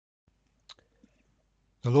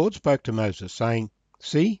The Lord spoke to Moses, saying,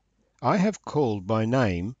 See, I have called by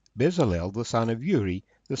name Bezalel the son of Uri,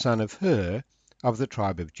 the son of Hur, of the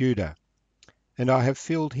tribe of Judah, and I have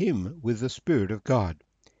filled him with the Spirit of God,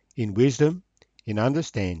 in wisdom, in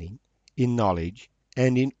understanding, in knowledge,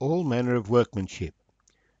 and in all manner of workmanship,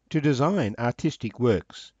 to design artistic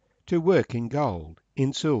works, to work in gold,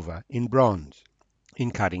 in silver, in bronze,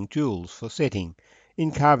 in cutting jewels for setting,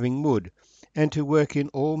 in carving wood, and to work in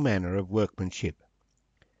all manner of workmanship.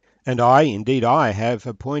 And indeed I, have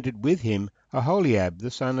appointed with him Aholiab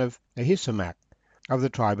the son of Ahisamach, of the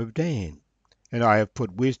tribe of Dan. And I have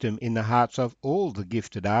put wisdom in the hearts of all the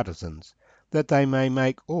gifted artisans, that they may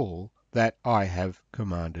make all that I have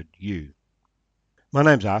commanded you. My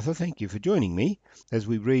name's Arthur. Thank you for joining me as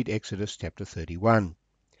we read Exodus chapter 31,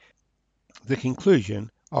 the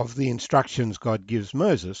conclusion of the instructions God gives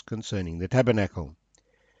Moses concerning the tabernacle.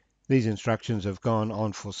 These instructions have gone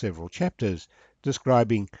on for several chapters,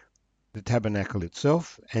 describing the tabernacle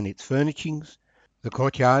itself and its furnishings, the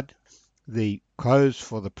courtyard, the clothes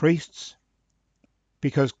for the priests,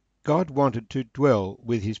 because God wanted to dwell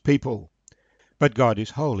with his people. But God is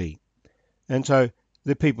holy, and so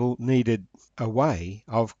the people needed a way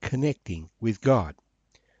of connecting with God.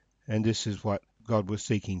 And this is what God was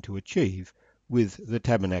seeking to achieve with the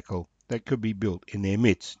tabernacle that could be built in their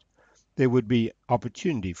midst. There would be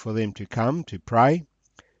opportunity for them to come to pray,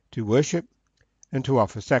 to worship, and to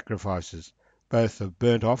offer sacrifices, both of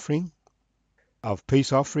burnt offering, of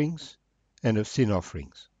peace offerings, and of sin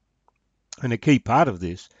offerings. And a key part of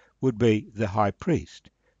this would be the high priest,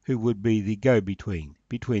 who would be the go-between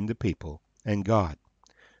between the people and God.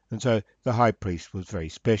 And so the high priest was very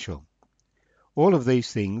special. All of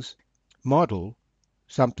these things model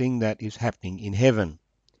something that is happening in heaven.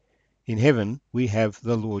 In heaven we have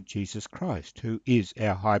the Lord Jesus Christ, who is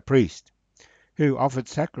our high priest, who offered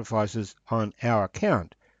sacrifices on our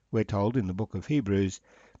account, we're told in the book of Hebrews,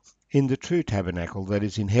 in the true tabernacle that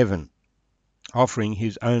is in heaven, offering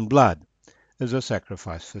his own blood as a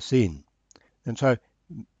sacrifice for sin. And so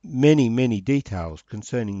many, many details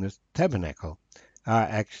concerning the tabernacle are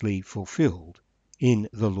actually fulfilled in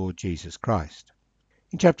the Lord Jesus Christ.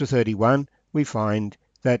 In chapter 31, we find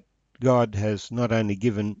that God has not only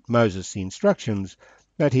given Moses the instructions,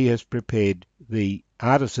 but he has prepared the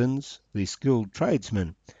artisans, the skilled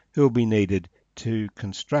tradesmen, who will be needed to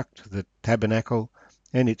construct the tabernacle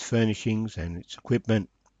and its furnishings and its equipment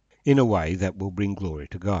in a way that will bring glory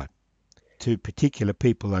to God. Two particular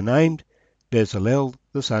people are named, Bezalel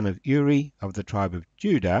the son of Uri of the tribe of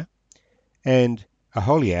Judah, and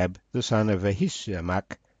Aholiab the son of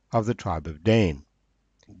Ahisamach of the tribe of Dan.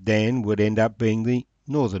 Dan would end up being the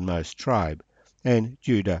northernmost tribe, and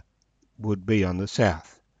Judah would be on the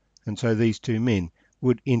south. And so these two men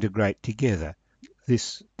would integrate together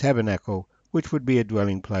this tabernacle, which would be a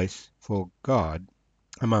dwelling place for God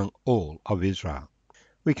among all of Israel.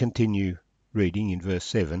 We continue reading in verse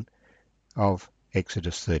 7 of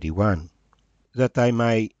Exodus 31. That they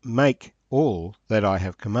may make all that I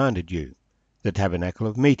have commanded you, the tabernacle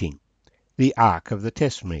of meeting, the ark of the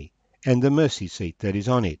testimony, and the mercy seat that is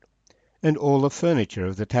on it, and all the furniture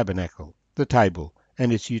of the tabernacle, the table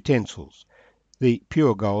and its utensils, the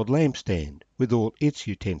pure gold lampstand with all its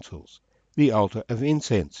utensils, the altar of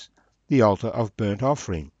incense, the altar of burnt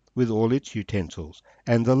offering with all its utensils,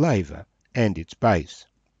 and the laver and its base,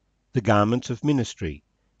 the garments of ministry,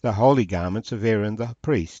 the holy garments of Aaron the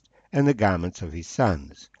priest, and the garments of his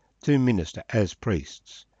sons, to minister as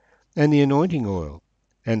priests, and the anointing oil,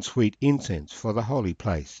 and sweet incense for the holy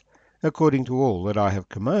place, according to all that I have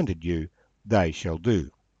commanded you, they shall do.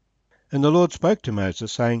 And the Lord spoke to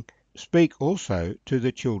Moses, saying, Speak also to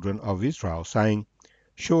the children of Israel, saying,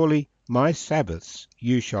 Surely my Sabbaths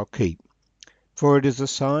you shall keep, for it is a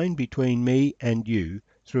sign between me and you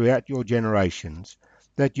throughout your generations,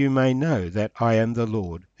 that you may know that I am the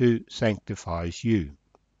Lord who sanctifies you.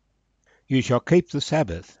 You shall keep the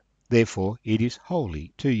Sabbath, therefore it is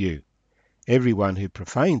holy to you. Every one who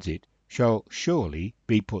profanes it shall surely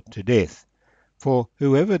be put to death. For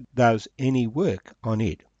whoever does any work on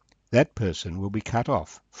it, that person will be cut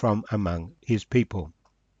off from among his people.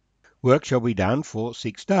 Work shall be done for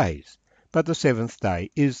 6 days, but the 7th day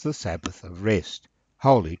is the Sabbath of rest,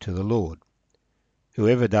 holy to the Lord.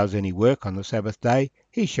 Whoever does any work on the Sabbath day,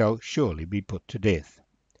 he shall surely be put to death.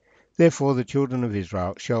 Therefore the children of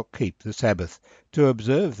Israel shall keep the Sabbath, to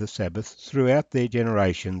observe the Sabbath throughout their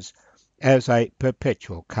generations as a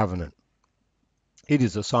perpetual covenant. It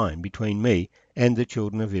is a sign between me and the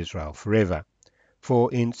children of Israel forever.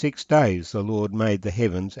 For in 6 days the Lord made the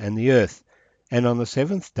heavens and the earth, and on the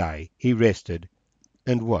 7th day he rested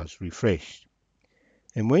and was refreshed.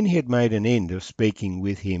 And when he had made an end of speaking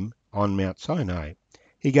with him on Mount Sinai,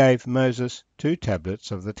 he gave Moses 2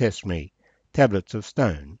 tablets of the testimony, tablets of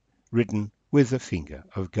stone, written with the finger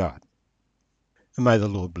of God. And may the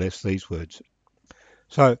Lord bless these words.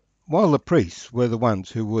 So, while the priests were the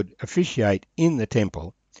ones who would officiate in the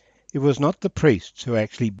temple, it was not the priests who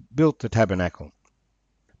actually built the tabernacle,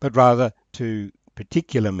 but rather 2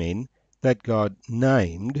 particular men that God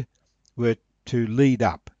named were to lead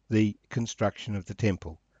up the construction of the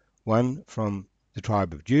temple, one from the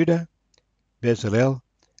tribe of Judah, Bezalel,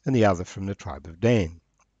 and the other from the tribe of Dan.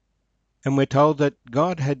 And we're told that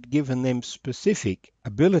God had given them specific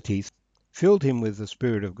abilities, filled him with the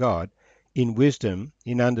Spirit of God, in wisdom,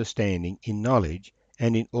 in understanding, in knowledge,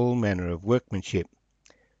 and in all manner of workmanship,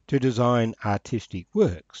 to design artistic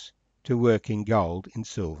works, to work in gold, in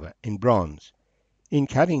silver, in bronze, in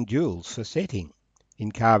cutting jewels for setting,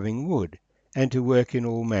 in carving wood, and to work in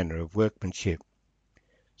all manner of workmanship.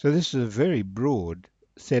 So this is a very broad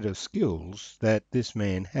set of skills that this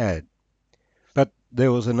man had. But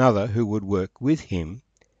there was another who would work with him,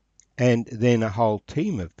 and then a whole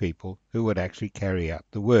team of people who would actually carry out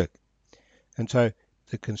the work. And so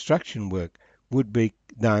the construction work would be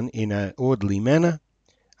done in an orderly manner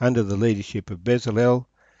under the leadership of Bezalel,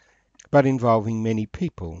 but involving many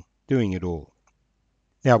people doing it all.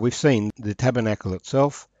 Now we've seen the tabernacle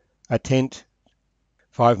itself, a tent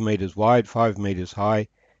 5 meters wide, 5 meters high,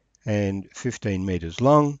 and 15 meters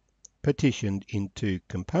long, partitioned into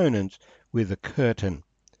components with a curtain,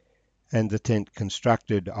 and the tent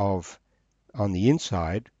constructed of, on the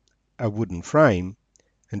inside, a wooden frame,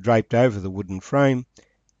 and draped over the wooden frame,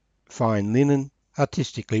 fine linen,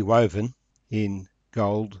 artistically woven in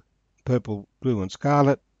gold, purple, blue and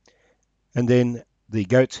scarlet, and then the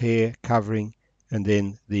goat's hair covering, and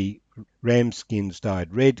then the ram skins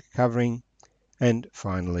dyed red covering, and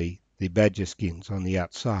finally the badger skins on the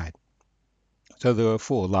outside. So there were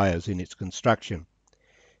 4 layers in its construction.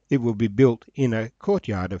 It would be built in a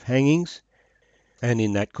courtyard of hangings, and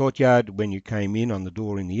in that courtyard, when you came in on the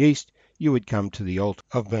door in the east, you would come to the altar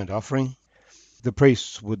of burnt offering. The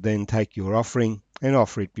priests would then take your offering and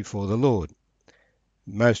offer it before the Lord.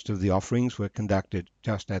 Most of the offerings were conducted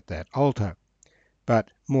just at that altar,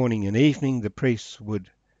 but morning and evening the priests would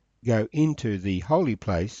go into the holy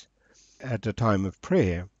place at a time of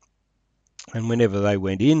prayer, and whenever they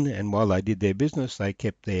went in and while they did their business, they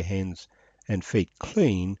kept their hands and feet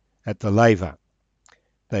clean at the laver.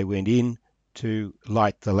 They went in to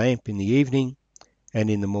light the lamp in the evening, and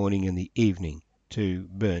in the morning and the evening to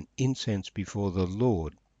burn incense before the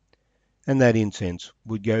Lord. And that incense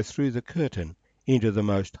would go through the curtain into the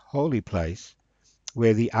most holy place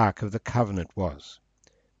where the Ark of the Covenant was.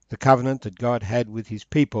 The covenant that God had with his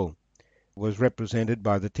people was represented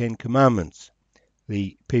by the 10 Commandments.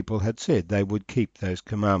 The people had said they would keep those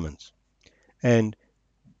commandments. And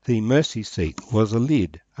the mercy seat was a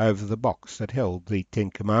lid over the box that held the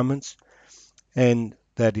 10 Commandments, and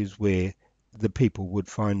that is where the people would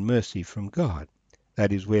find mercy from God.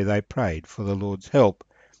 That is where they prayed for the Lord's help,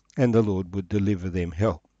 and the Lord would deliver them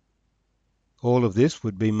help. All of this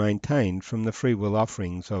would be maintained from the free will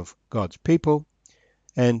offerings of God's people,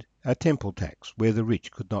 and a temple tax where the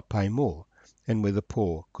rich could not pay more, and where the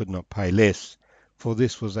poor could not pay less, for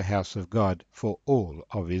this was the house of God for all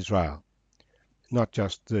of Israel, not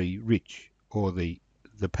just the rich or the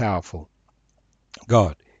powerful.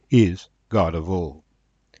 God is God of all.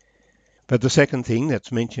 But the second thing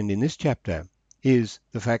that's mentioned in this chapter is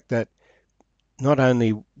the fact that not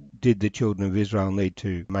only did the children of Israel need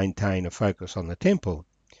to maintain a focus on the temple,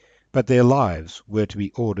 but their lives were to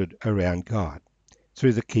be ordered around God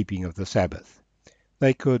through the keeping of the Sabbath.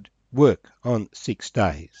 They could work on 6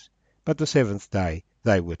 days, but the 7th day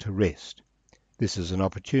they were to rest. This is an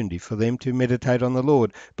opportunity for them to meditate on the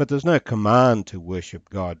Lord, but there's no command to worship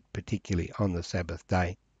God particularly on the Sabbath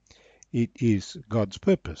day. It is God's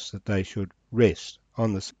purpose that they should rest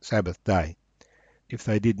on the Sabbath day. If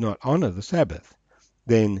they did not honour the Sabbath,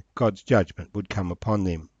 then God's judgment would come upon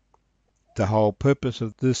them. The whole purpose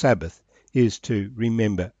of the Sabbath is to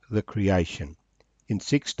remember the creation. In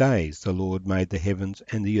 6 days the Lord made the heavens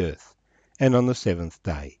and the earth, and on the 7th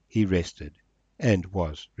day he rested and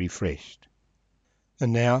was refreshed.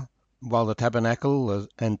 And now, while the tabernacle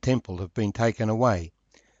and temple have been taken away,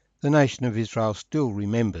 the nation of Israel still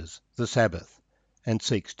remembers the Sabbath and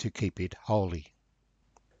seeks to keep it holy.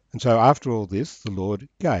 And so after all this, the Lord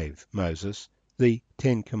gave Moses the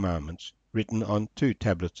 10 Commandments written on 2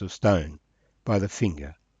 tablets of stone by the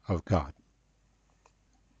finger of God.